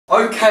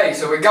Okay,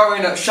 so we're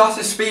going at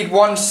shutter speed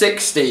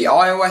 160,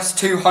 iOS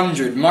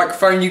 200,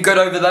 microphone you good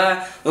over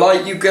there,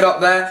 light you good up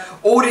there,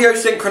 audio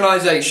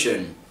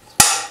synchronization.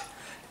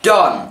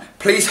 Done.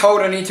 Please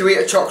hold, I need to eat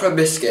a chocolate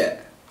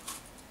biscuit.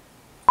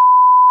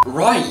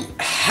 Right,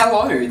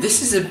 hello,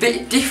 this is a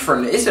bit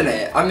different, isn't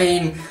it? I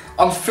mean,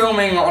 I'm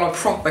filming on a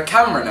proper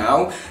camera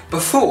now.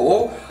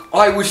 Before,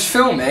 I was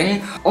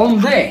filming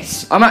on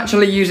this. I'm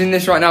actually using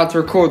this right now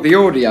to record the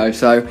audio,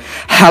 so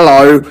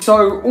hello.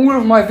 So, all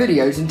of my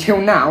videos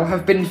until now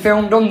have been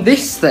filmed on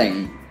this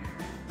thing.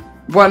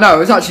 Well, no, it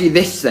was actually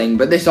this thing,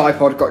 but this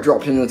iPod got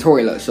dropped in the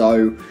toilet,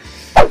 so...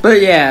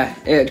 But yeah,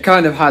 it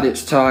kind of had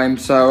its time,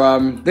 so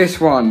this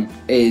one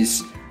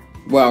is...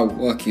 well,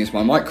 working as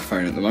my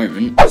microphone at the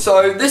moment.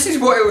 So this is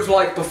what it was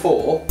like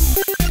before.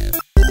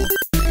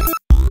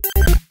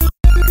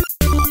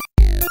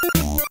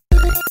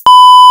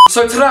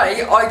 So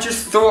today, I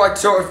just thought I'd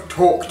sort of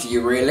talk to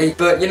you really,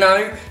 but you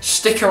know,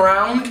 stick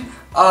around.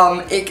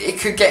 It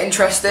could get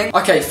interesting.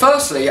 Okay,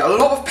 firstly, a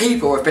lot of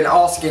people have been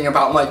asking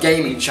about my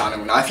gaming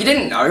channel. Now, if you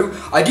didn't know,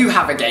 I do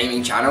have a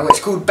gaming channel.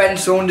 It's called Ben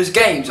Saunders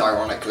Games,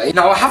 ironically.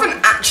 Now, I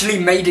haven't actually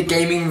made a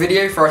gaming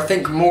video for, I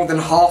think, more than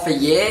half a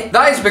year.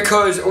 That is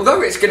because,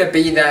 although it's going to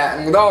be there,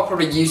 and although I'll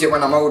probably use it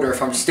when I'm older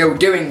if I'm still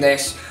doing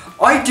this,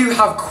 I do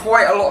have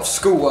quite a lot of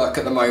schoolwork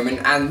at the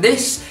moment, and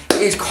this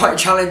is quite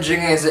challenging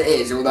as it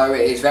is, although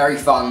it is very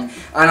fun.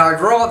 And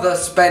I'd rather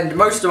spend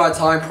most of my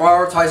time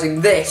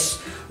prioritising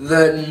this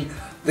than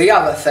the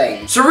other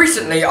thing. So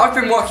recently, I've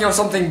been working on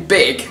something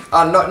big,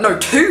 no,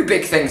 two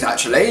big things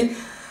actually, and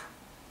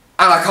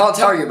I can't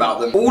tell you about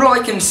them. All I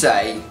can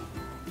say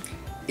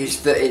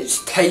is that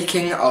it's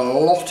taking a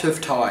lot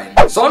of time.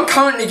 So I'm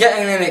currently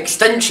getting an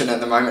extension at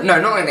the moment. No,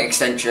 not an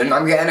extension,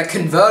 I'm getting a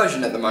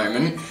conversion at the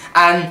moment,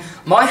 and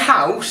my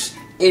house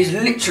is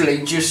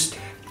literally just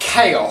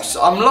chaos.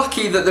 I'm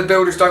lucky that the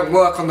builders don't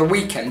work on the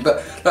weekend,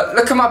 but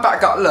look at my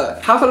back up,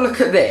 look, have a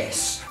look at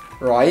this,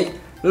 right?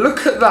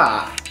 Look at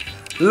that.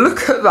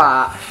 Look at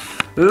that.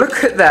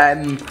 Look at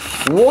them.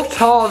 What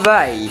are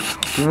they?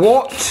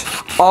 What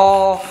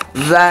are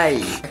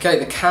they? Okay,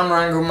 the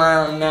camera angle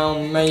now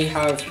may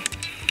have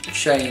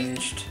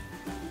changed.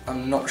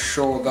 I'm not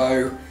sure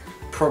though.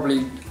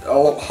 Probably a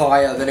lot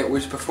higher than it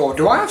was before.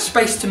 Do I have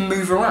space to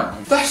move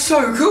around? That's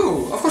so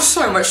cool. I've got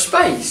so much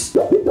space.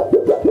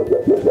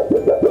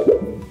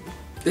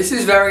 This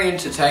is very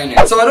entertaining.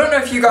 So I don't know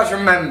if you guys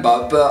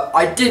remember, but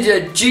I did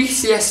a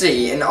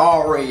GCSE in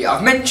RE.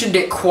 I've mentioned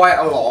it quite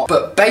a lot,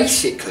 but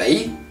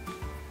basically,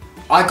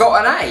 I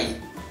got an A.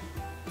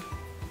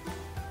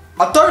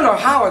 I don't know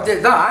how I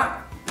did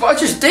that, but I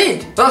just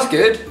did. So that's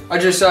good. I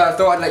just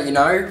thought I'd let you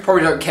know.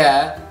 Probably don't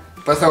care,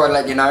 but I thought I'd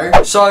let you know.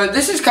 So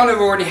this has kind of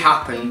already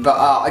happened, but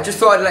I just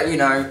thought I'd let you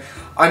know.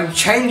 I'm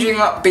changing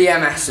up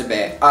BMS a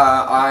bit.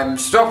 I'm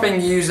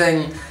stopping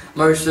using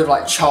most of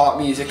like chart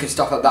music and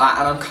stuff like that,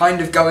 and I'm kind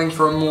of going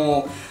for a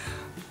more,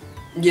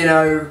 you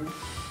know,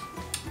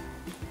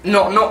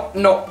 not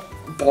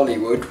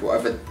Bollywood,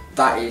 whatever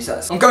that is.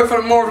 I'm going for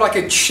more of like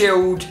a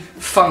chilled,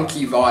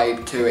 funky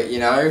vibe to it, you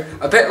know,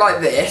 a bit like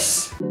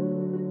this,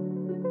 and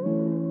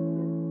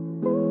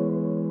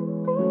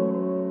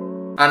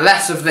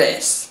less of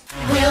this.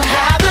 We'll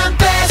have the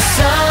best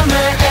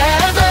summer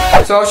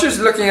ever. So I was just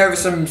looking over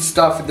some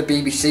stuff at the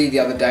BBC the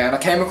other day, and I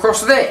came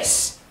across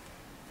this.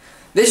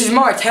 This is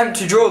my attempt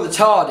to draw the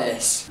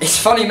TARDIS. It's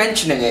funny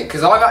mentioning it,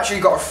 because I've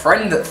actually got a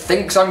friend that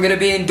thinks I'm going to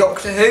be in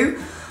Doctor Who.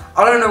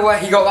 I don't know where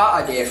he got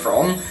that idea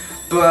from,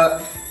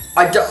 but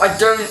I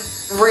don't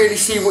really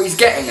see what he's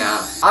getting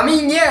at. I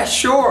mean, yeah,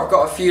 sure, I've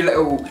got a few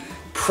little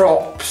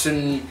props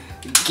and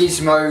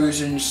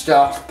gizmos and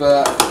stuff,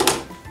 but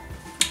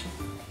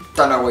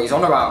don't know what he's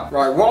on about.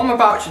 Right, what I'm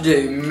about to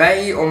do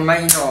may or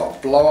may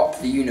not blow up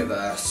the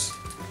universe.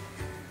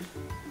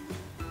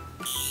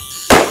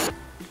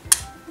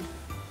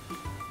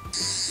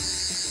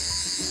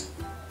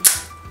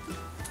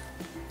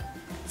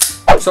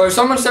 So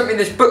someone sent me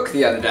this book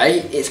the other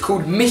day. It's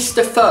called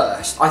Mr.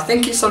 First. I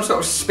think it's some sort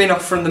of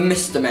spin-off from the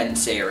Mr. Men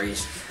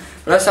series.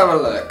 But let's have a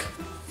look.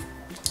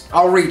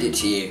 I'll read it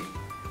to you.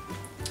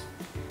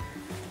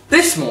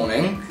 This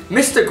morning,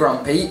 Mr.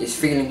 Grumpy is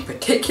feeling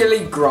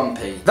particularly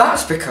grumpy.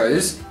 That's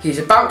because he's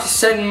about to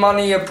send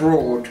money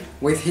abroad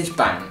with his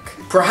bank.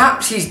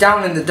 Perhaps he's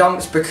down in the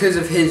dumps because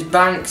of his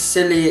bank's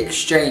silly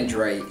exchange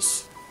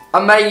rates.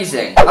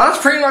 Amazing. And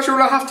that's pretty much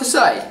all I have to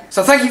say.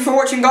 So thank you for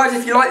watching, guys.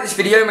 If you like this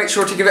video, make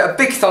sure to give it a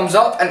big thumbs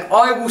up, and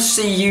I will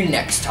see you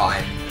next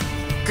time.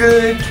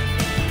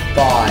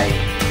 Goodbye.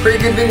 Pretty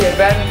good video,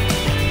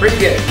 Ben. Pretty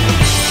good.